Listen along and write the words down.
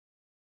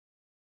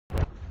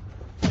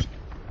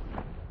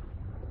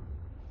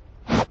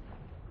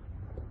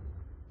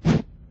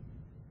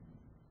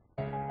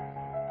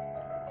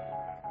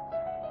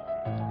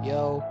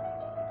Yo,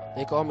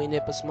 they call me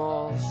Nipper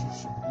Smalls.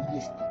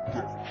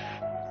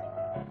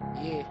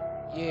 Yeah,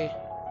 yeah.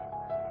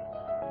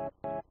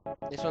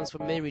 This one's for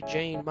Mary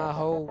Jane, my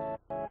hoe.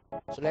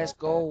 So let's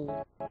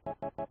go.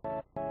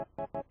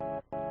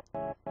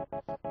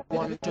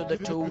 1 to the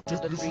 2 to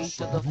the 3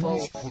 to the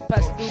 4.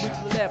 Pass the Doobie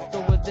to the left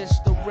over this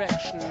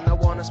direction. I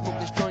wanna smoke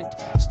this joint,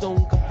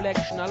 stone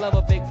complexion. I love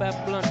a big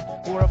fat blunt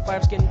or a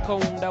 5-skin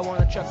coned. I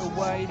wanna chuck a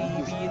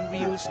whitey, being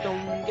real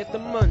stone. Get the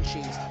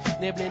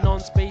munchies, nibbling on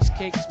space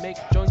cakes. Make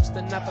joints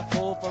the napper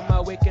fall for my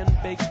weekend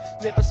bigs.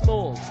 Nipper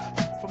Smalls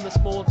from the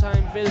small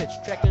time village.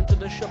 Trekking to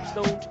the shops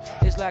don't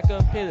is like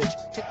a pillage.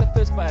 Take the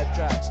first 5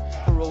 tracks,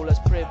 Corolla's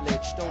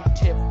privilege. Don't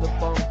tip the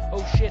bong.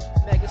 Oh shit,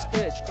 mega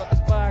spillage. Got this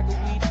bag of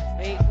weed,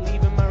 I ain't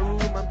leaving my room.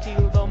 I'm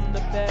keeled on the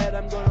bed,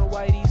 I'm gonna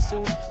whitey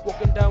soon.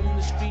 Walking down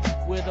the street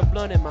with a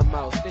blunt in my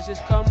mouth. This is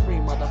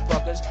Cumry,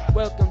 motherfuckers.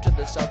 Welcome to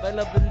the south. I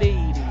love the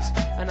ladies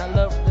and I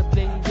love the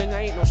bling bling.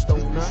 I ain't no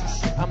stoner.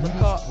 I'm the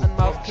cotton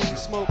mouth king,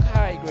 smoke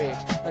high grade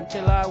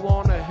until I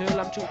wanna hurl.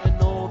 I'm shooting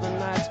northern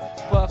lads.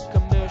 Fuck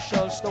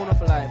commercial, stoner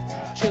for life.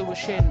 Chill with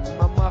shin,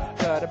 my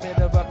mucker, a bit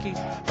of a keep,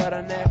 but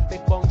an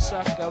epic bong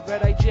sucker.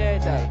 Red-eye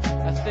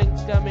Jedi, I think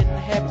I'm in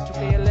heaven.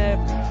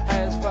 2K11,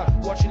 high as fuck,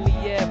 watching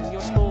Liev.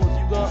 Your Smalls,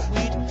 you got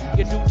weed?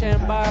 You do 10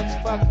 bags?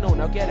 Fuck no,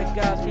 now get a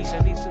gas piece. I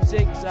need some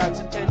zigzags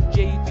and 10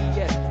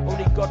 JBS.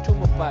 Only got 2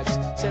 more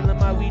fags. Selling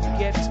my weed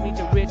gets me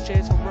to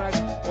riches from rags.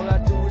 All I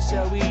do is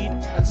sell weed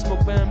and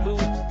smoke bamboo,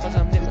 cause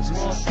I'm Nipper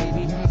Smalls,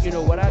 baby. You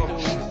know what I do.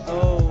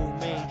 Oh,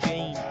 Mary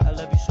Jane, I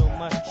love you so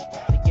much.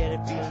 I get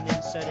a feeling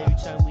inside every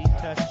time we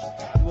touch.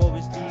 You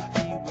always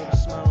leave me with a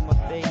smile on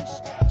my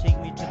face. Take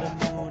me to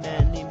the moon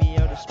and leave me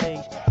out of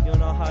space. You're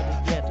not hard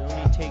to get, it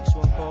only takes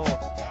 1 call.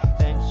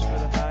 Thanks for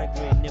the high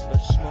grade Nipper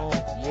Small.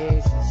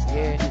 Yeah,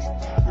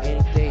 yeah,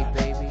 any day,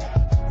 baby.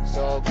 It's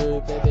all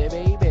good,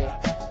 baby.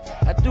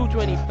 I do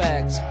 20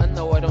 fags, I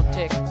know I don't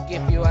tick.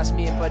 If you ask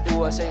me if I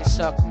do, I say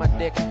suck my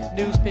dick.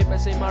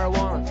 Newspapers say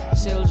marijuana,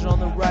 sales are on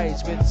the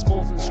rise. With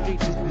Smalls in the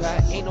streets,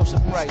 that ain't no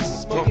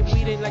surprise. Smoking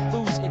weed ain't like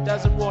booze, it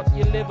doesn't rot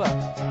your liver.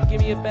 Give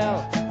me a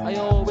bell, I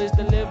always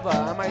deliver.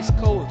 I'm ice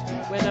cold,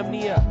 when I'm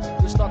near,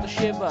 you start to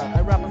shiver.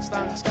 I rap and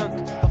stand skunk,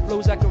 my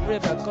flow's like a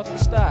river. Got the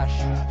stash,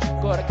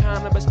 got a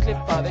cannabis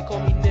clipper. They call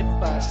me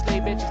Nipper,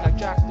 slay bitches like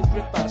Jack the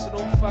Ripper. So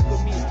don't fuck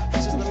with me,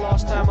 this is the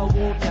last time I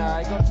warn ya.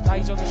 I got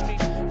eyes on the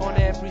street, on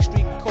every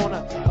street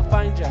corner. I'll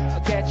find ya,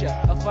 I'll get ya,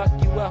 I'll fuck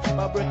you up.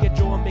 I'll break your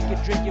jaw and make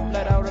you drink your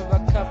blood out of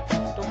a cup.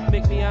 Don't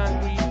make me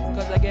angry,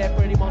 cause I get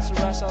pretty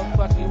monstrous. I'll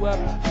fuck you up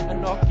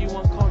and knock you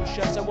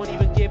unconscious. I won't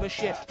even give a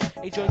shit.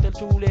 A joint or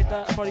 2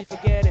 later, I'll probably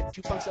forget it.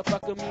 You punks that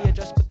fuck with me are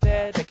just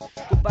pathetic.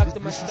 Go back to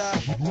my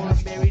stash for a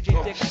Mary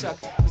Jane dick suck,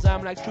 cause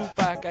I'm like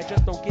Tupac, I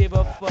just don't give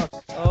a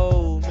fuck.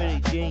 Oh,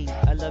 Mary Jane,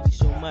 I love you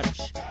so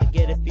much. I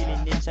get a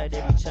feeling inside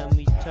every time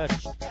we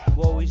touch.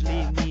 You always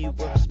leave me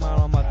with a smile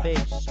on my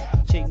face.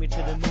 Take me to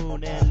the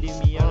moon and leave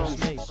me out of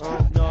space.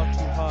 Not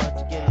too hard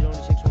to get, it only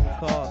takes 1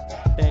 call.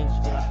 Thanks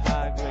for the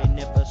high grade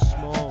Nipper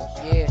Smalls.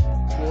 Yeah,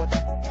 what?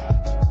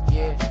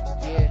 Yeah.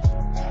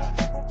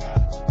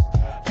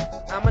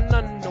 I'm an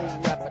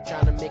unknown rapper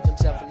trying to make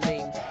himself a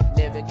name.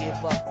 Never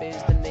give up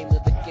is the name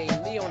of the game.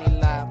 The only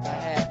life I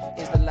have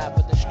is the life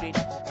of the street.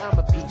 I'm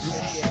a piece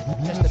of shit,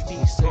 just a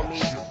piece of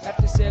me.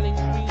 After selling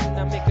green,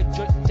 I make a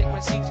joint and take my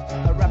seat.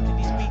 I rap to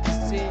these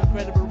beats,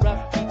 incredible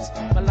rap beats.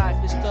 My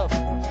life is tough,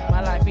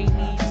 my life ain't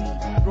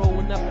easy.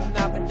 Growing up in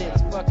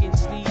Aberdeen's fucking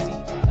sleazy.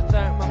 I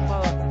thank my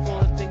mother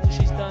for the things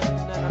she's done,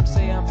 and I'm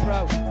saying I'm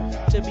proud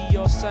to be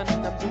your son.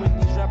 I'm doing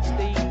these raps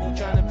daily,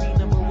 trying to be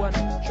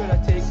 #1. Should I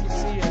take it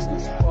serious?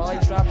 All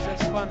these raps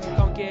just fun,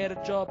 can't get a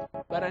job,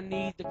 but I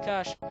need the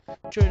cash.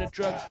 Turn a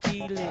drug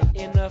dealing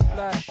in a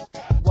flash.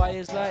 Why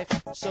is life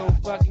so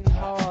fucking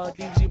hard?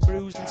 Leaves you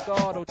bruised and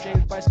scarred or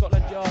jailed by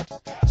Scotland Yard.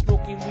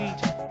 Smoking weed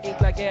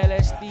ain't like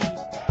LSD,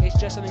 it's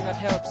just something that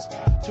helps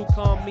to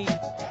calm me.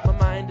 My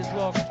mind is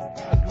locked,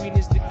 and green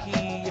is the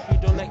key. If you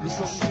don't like this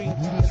smoking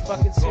green, then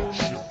fucking sue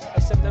me. I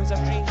sometimes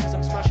have dreams cause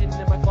I'm smashing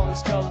in my father's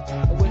skull.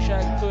 I wish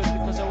I could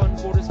because I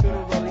wouldn't go to his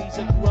funeral. He's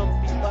a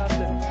grumpy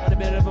bastard and a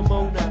bit of a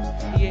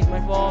moaner. He ain't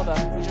my father,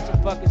 he's just a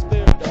fucking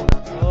sperm donor.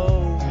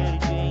 Oh, Mary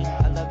Jane,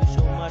 I love you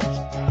so much.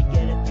 I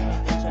get a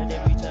feeling inside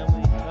every time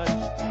we touch.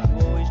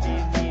 You always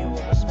leave me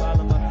with a smile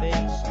on my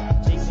face.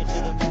 Take me to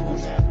the moon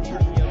and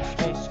leave me out of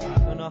space.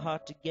 You're not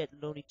hard to get,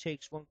 it only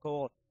takes 1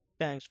 call.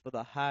 Thanks for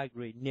the high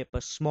grade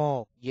Nipper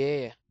Small.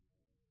 Yeah.